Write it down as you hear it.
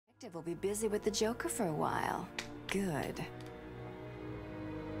detective will be busy with the Joker for a while. Good.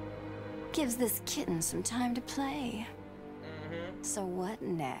 Gives this kitten some time to play. So what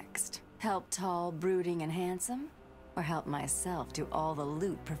next? Help tall, brooding, and handsome? Or help myself do all the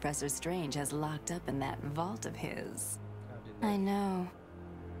loot Professor Strange has locked up in that vault of his? I know.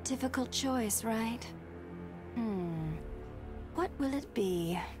 Difficult choice, right? What will it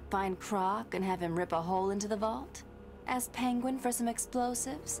be? Find Croc and have him rip a hole into the vault? Ask Penguin for some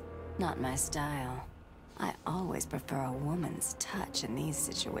explosives? Not my style. I always prefer a woman's touch in these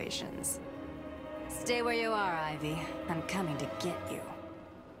situations. Stay where you are, Ivy. I'm coming to get you.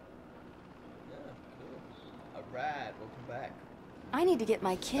 Yeah, cool. Alright, welcome back. I need to get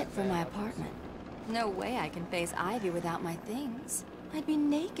my kit from my apartment. No way I can face Ivy without my things. I'd be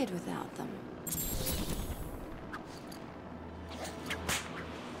naked without them.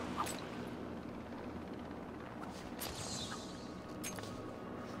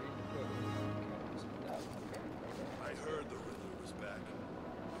 I heard the Riddler was back.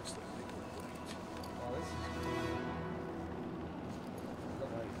 Looks like they were right. Oh, this is cool. I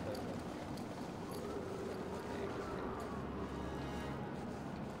love how you play with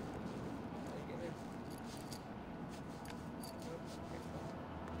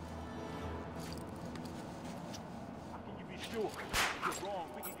Can you be sure? If you're wrong,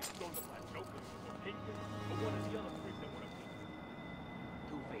 we can get thrown up by Joker or Penguin or one of the other three that want to be.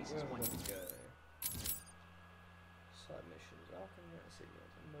 Two-Face is one. Side missions. Arkham City. The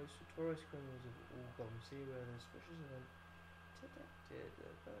most notorious criminals of all Gotham City where an suspicious event detected.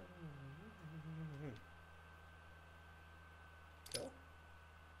 Cool.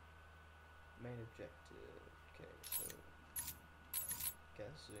 Main objective. Okay, so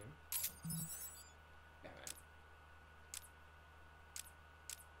zoom.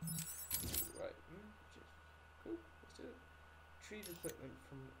 Right, just cool. Let's do it. Retrieve equipment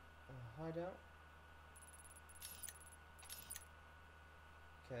from a hideout.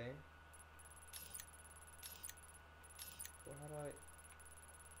 Okay. Well, how do I?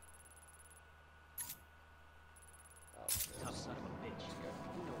 Oh, Tough son of a bitch.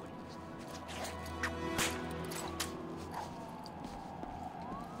 You know what it is.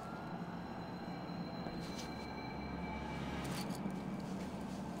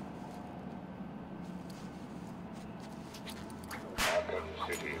 Arkham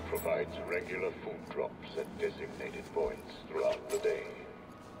City provides regular food drops at designated points throughout the day.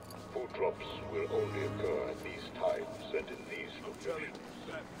 Food drops will only occur at these times and in these locations.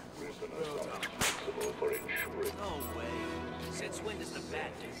 Prisoners are responsible for ensuring... No way. Since when does the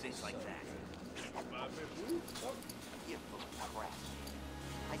Bat do things like that? You're full of crap.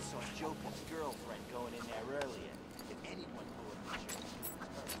 I saw Joker's girlfriend going in there earlier. If anyone knew what the shit was her.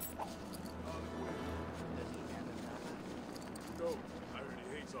 Does he have a number? No, I heard he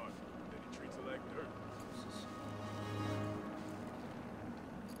hates art. Then he treats it like dirt.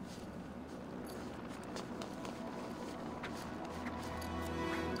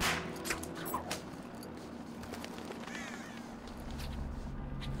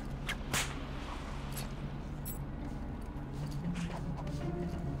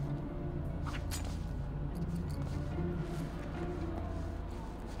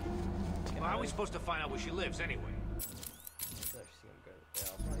 Well, how are we supposed to find out where she lives anyway? let's actually see him go. Yeah,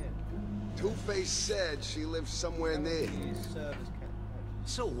 I'll find him. Two-Face said she lives somewhere near here. Use service cat.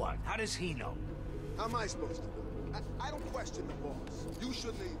 So what? How does he know? How am I supposed to know? I don't question the boss. You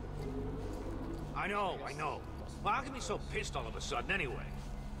shouldn't either. I know. Well, how can you be so pissed all of a sudden anyway?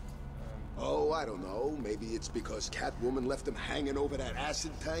 Oh, I don't know. Maybe it's because Catwoman left him hanging over that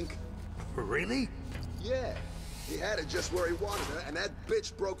acid tank? Really? Yeah. He had it just where he wanted her, and that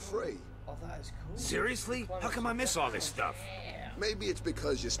bitch broke free. Oh, that is cool. Seriously? How come I miss all this stuff? Maybe it's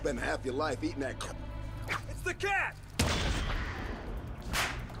because you spend half your life eating that It's the cat!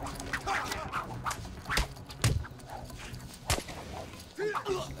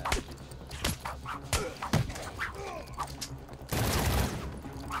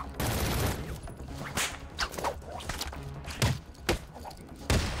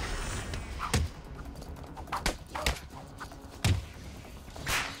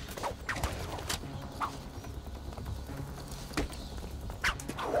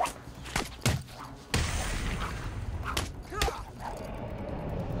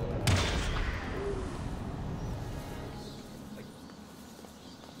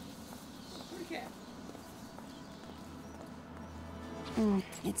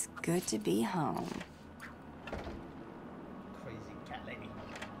 It's good to be home. Crazy cat lady. Oh,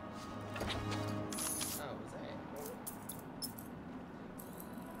 was that it?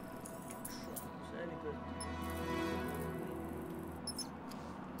 Is that any good?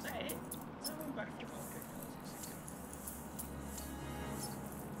 Is that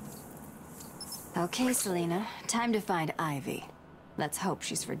Okay, Selena. Time to find Ivy. Let's hope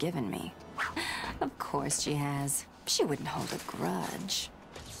she's forgiven me. Of course she has. She wouldn't hold a grudge.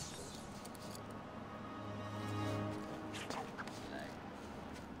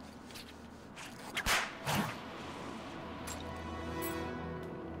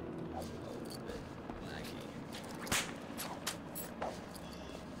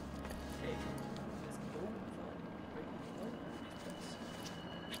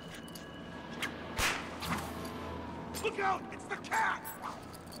 Look out! It's the cat!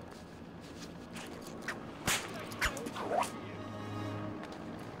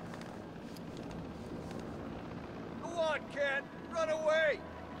 Go on, cat! Run away!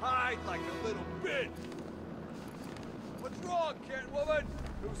 Hide like a little bitch! What's wrong, Catwoman?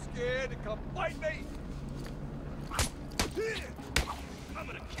 Too scared to come fight me? I'm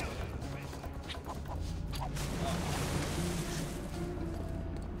gonna kill you!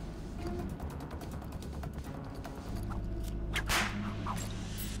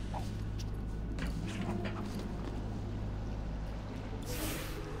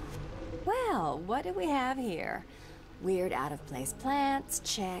 Well, what do we have here? Weird out-of-place plants,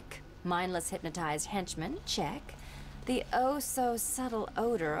 check. Mindless hypnotized henchmen, check. The oh-so-subtle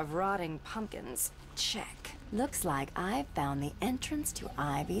odor of rotting pumpkins, check. Looks like I've found the entrance to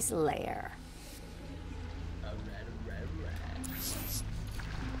Ivy's lair.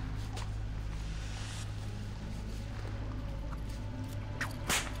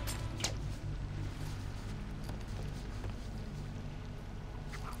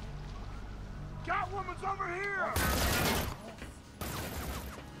 Catwoman's over here!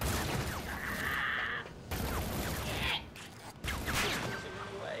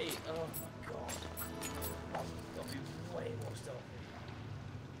 Wait, oh my god. Gotta be way more stealthy.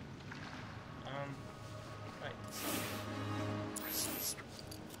 Right.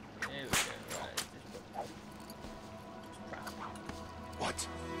 There we go, right. What?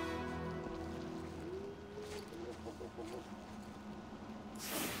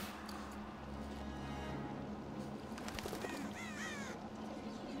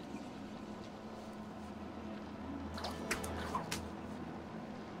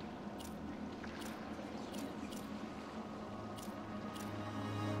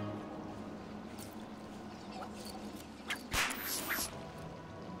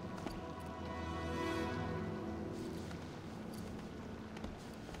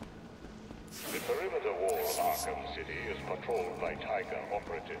 The perimeter wall of Arkham City is patrolled by Tiger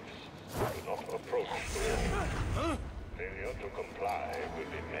operatives. Do not approach the wall. Failure to comply will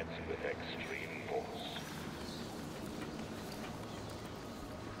be met with extreme force.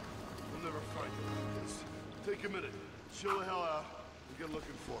 We'll never find her like this. Take a minute. Chill the hell out and get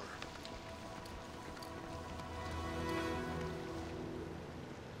looking for her.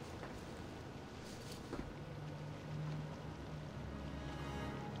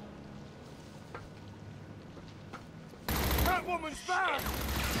 Catwoman's back!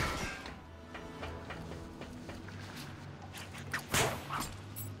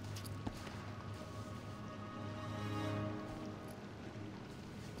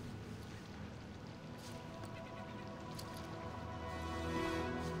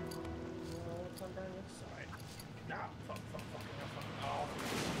 On down this side. Nah, fuck. Oh.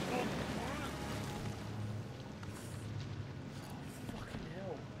 Fucking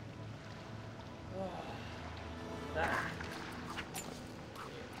hell. That.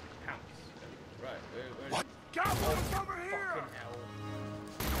 Pounce. Right, where What? Catwoman's over here! fucking hell.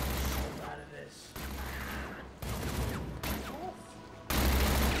 Get out of this.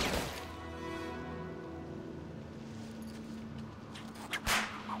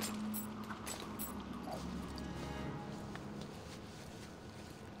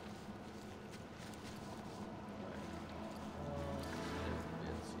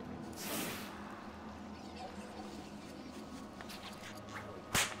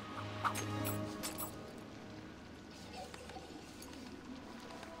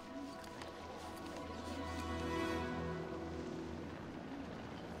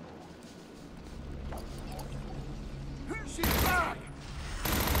 She's back!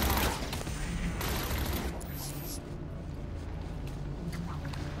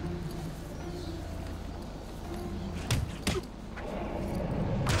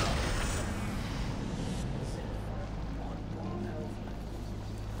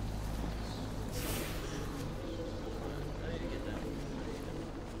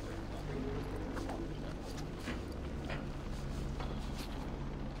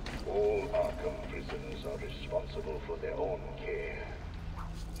 All Arkham prisoners are responsible for their own care.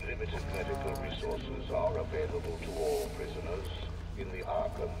 Limited medical resources are available to all prisoners, in the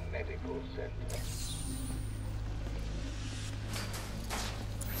Arkham Medical Center.